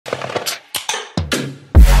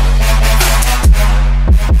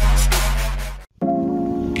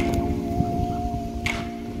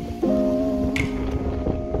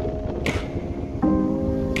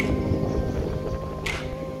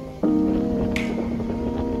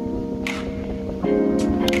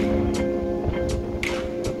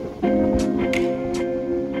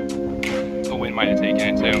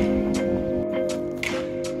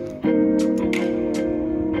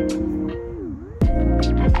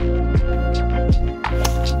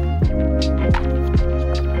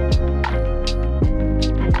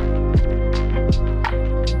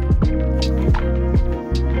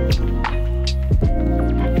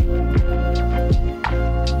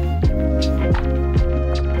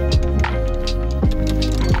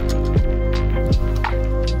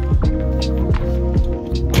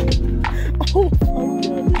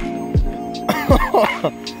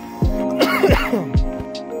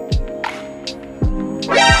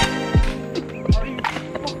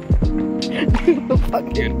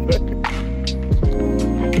Fucking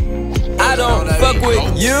I don't fuck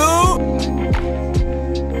with you.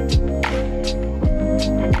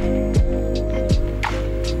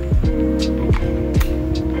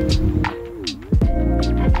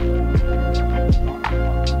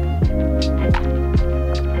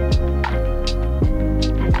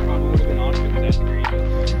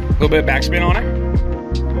 A little bit of backspin on it.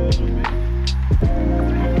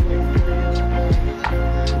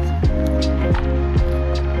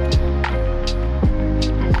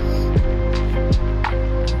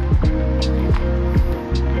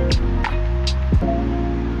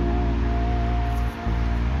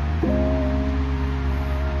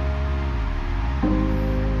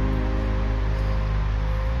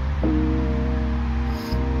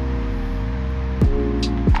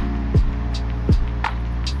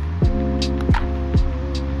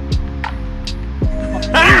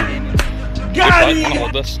 Got it!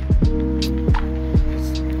 Hold this.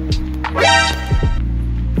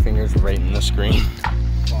 Fingers right in the screen.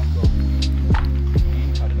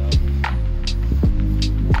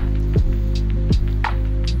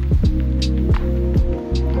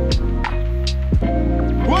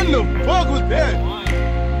 What the fuck was that?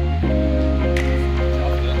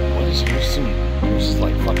 What is yours? Yours is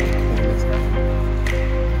like fucking cool.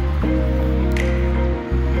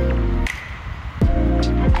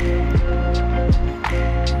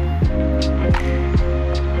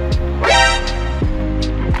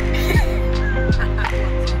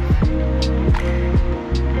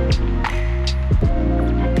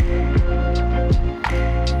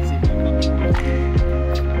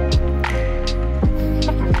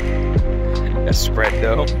 Spread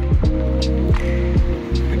though.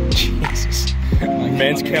 Jesus.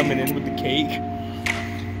 Man's coming in with the cake.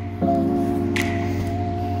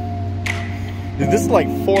 Dude, this is like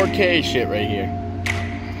 4K shit right here.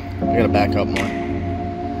 I gotta back up more.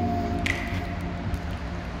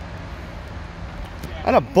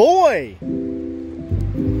 And a boy!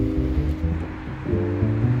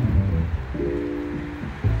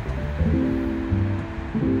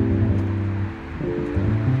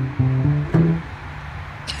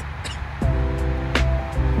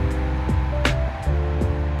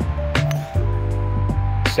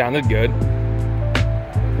 Sounded good.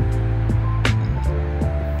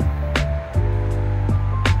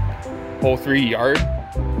 Hole 3 yard.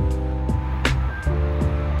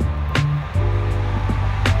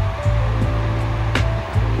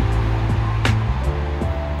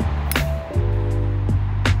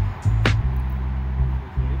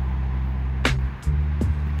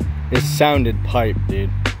 It sounded pipe, dude.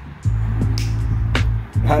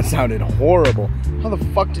 That sounded horrible. How the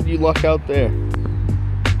fuck did you luck out there?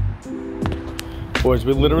 Boys,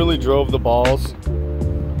 we literally drove the balls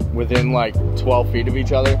within like 12 feet of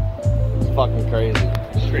each other. It's fucking crazy.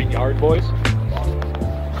 Straight yard, boys.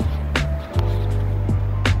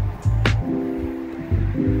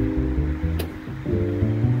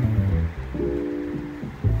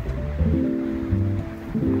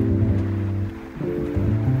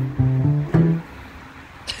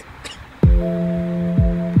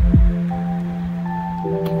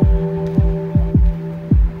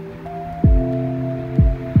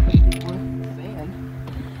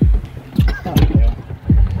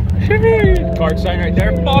 Card sign right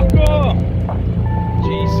there. Fuck off!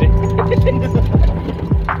 Jesus.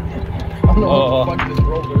 I don't know what the fuck just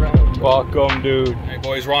rolled around. Fuck 'em, dude. Alright,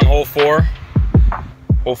 boys, we're on hole 4.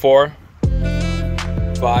 Hole 4.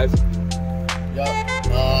 5. Yup.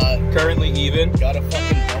 Currently even. Got a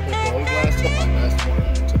fucking double gold glass to my best one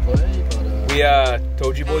to play, but We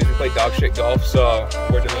told you boys we play dog shit golf, so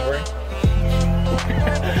we're delivering.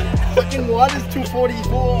 fucking what is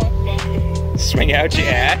 244? Swing out your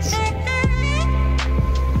ass.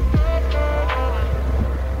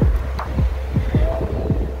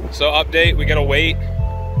 So update, we gotta wait.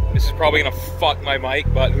 This is probably gonna fuck my mic,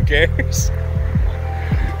 but who cares?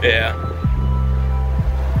 Yeah.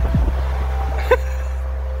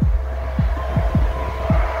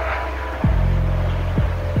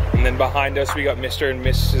 And then behind us we got Mr. and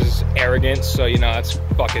Mrs. Arrogance, so you know that's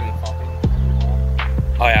fucking.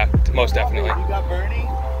 Oh yeah, most definitely. You got Bernie?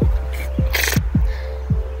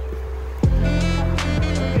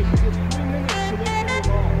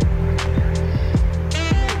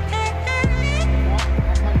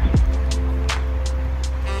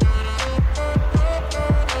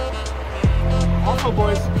 Also,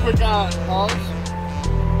 boys, quick pause.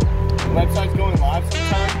 The website's going live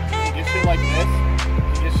sometime. You get shit like this.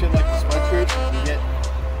 You get shit like the sweatshirts. You get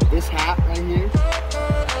this hat right here.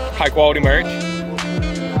 High quality merch. The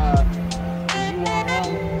URL,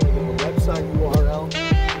 the website URL.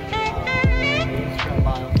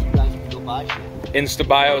 Insta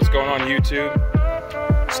bio is going on YouTube.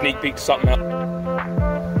 Sneak peek to something else.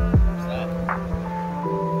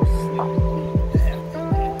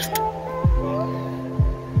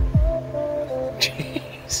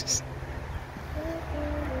 Jesus.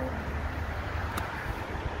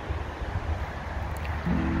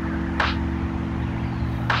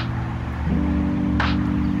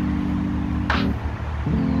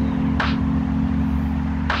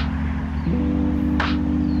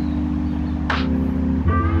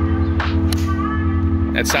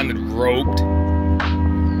 That sounded roped.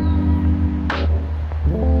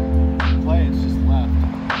 Play, it's just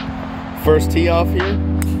left. First tee off here.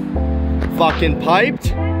 Fucking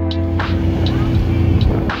piped.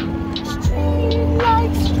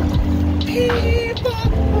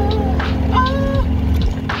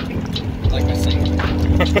 Like my singer.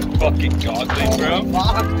 Fucking godly, bro.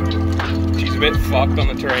 She's a bit fucked on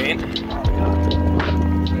the terrain.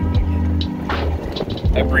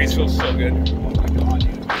 That breeze feels so good.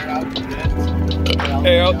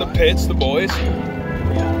 Air out the pits, the boys.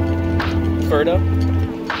 Ferda.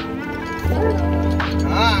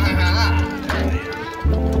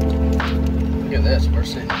 Look at this, we're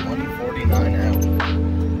sitting 149 out.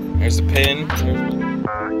 There's the pin.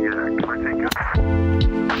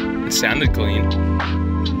 It sounded clean.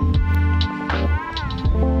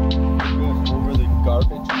 Over the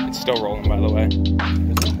garbage. It's still rolling, by the way.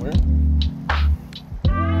 Is it weird?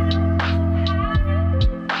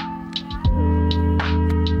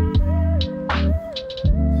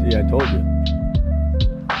 See, I told you.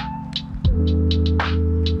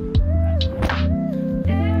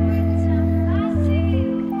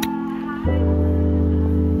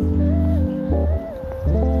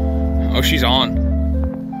 Oh, she's on.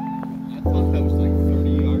 I thought that was like 30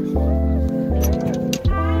 yards short.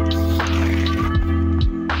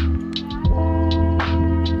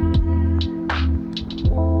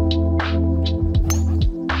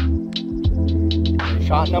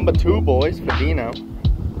 Shot number 2, boys, for Dino.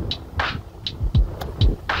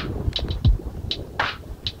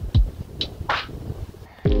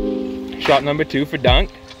 Shot number 2 for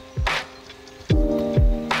Dunk.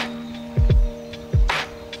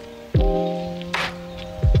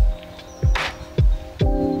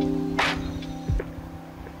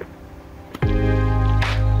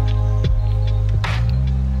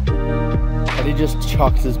 But he just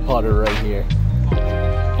chucks his putter right here.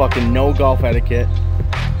 Fucking no golf etiquette.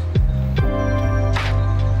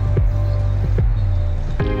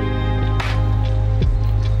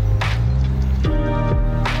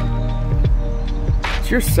 It's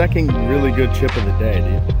your second really good chip of the day,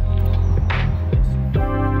 dude.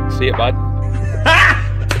 See it, bud.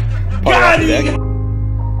 Got it!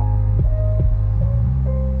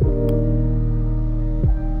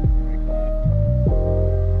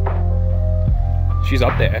 She's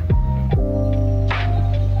up there.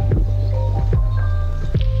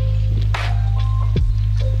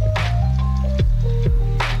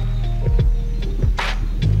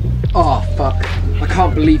 Oh, fuck. I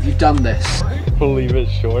can't believe you've done this. Believe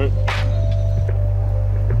it's short.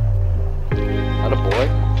 Not a boy.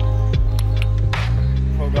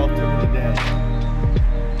 Pro golf tip of the day.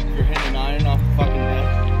 If you're hitting an iron off the fucking net,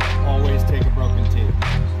 always take a broken tee.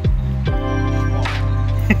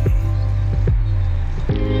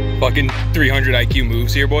 Fucking 300 IQ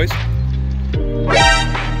moves here, boys.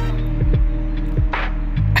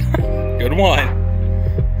 Good one.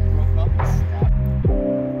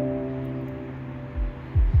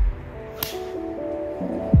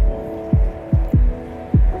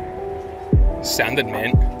 Sounded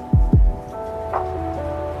mint.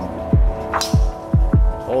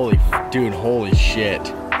 Dude, holy shit.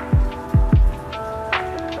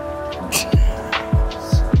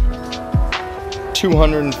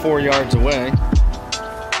 $204 yards away.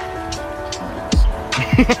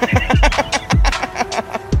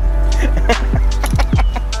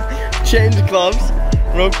 Change clubs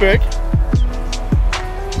real quick.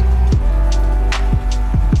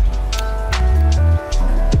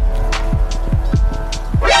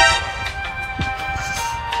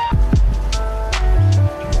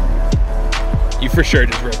 You for sure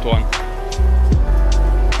just ripped one.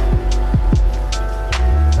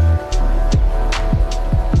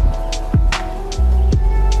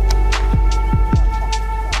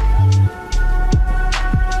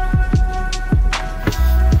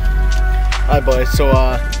 Alright boys, so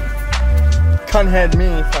cunhead me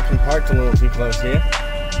fucking parked a little too close here.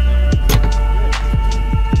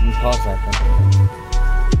 Pause that thing.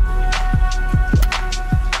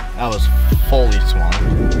 That was fully swung.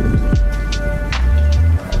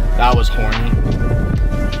 That was horny.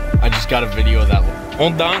 I just got a video of that one.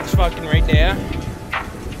 Old Dunk's fucking right there.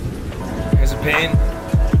 There's a pin.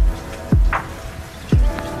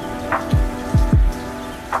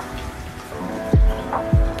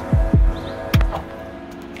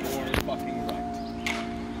 You're fucking right.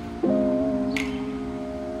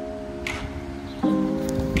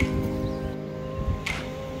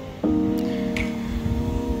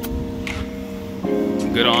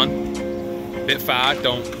 Good on. Bit fat,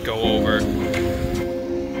 don't go over.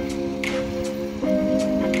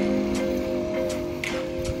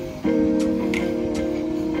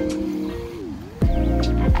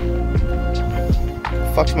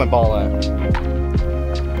 Fuck's my ball at?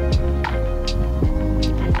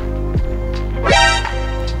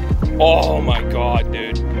 Oh my god,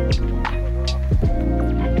 dude.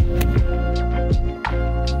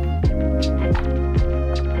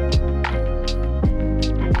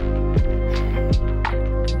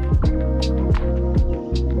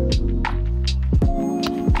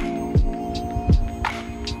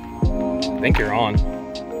 I think you're on.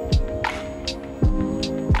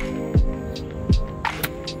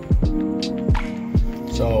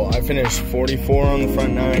 So I finished 44 on the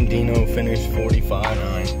front nine. Dino finished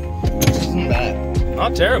 45-9. Which isn't bad.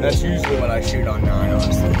 Not terrible. That's usually what I shoot on 9,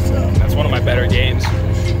 honestly. So That's one of my better games.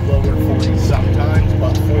 I shoot lower 40 sometimes,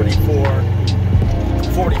 but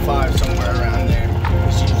 44, 45 somewhere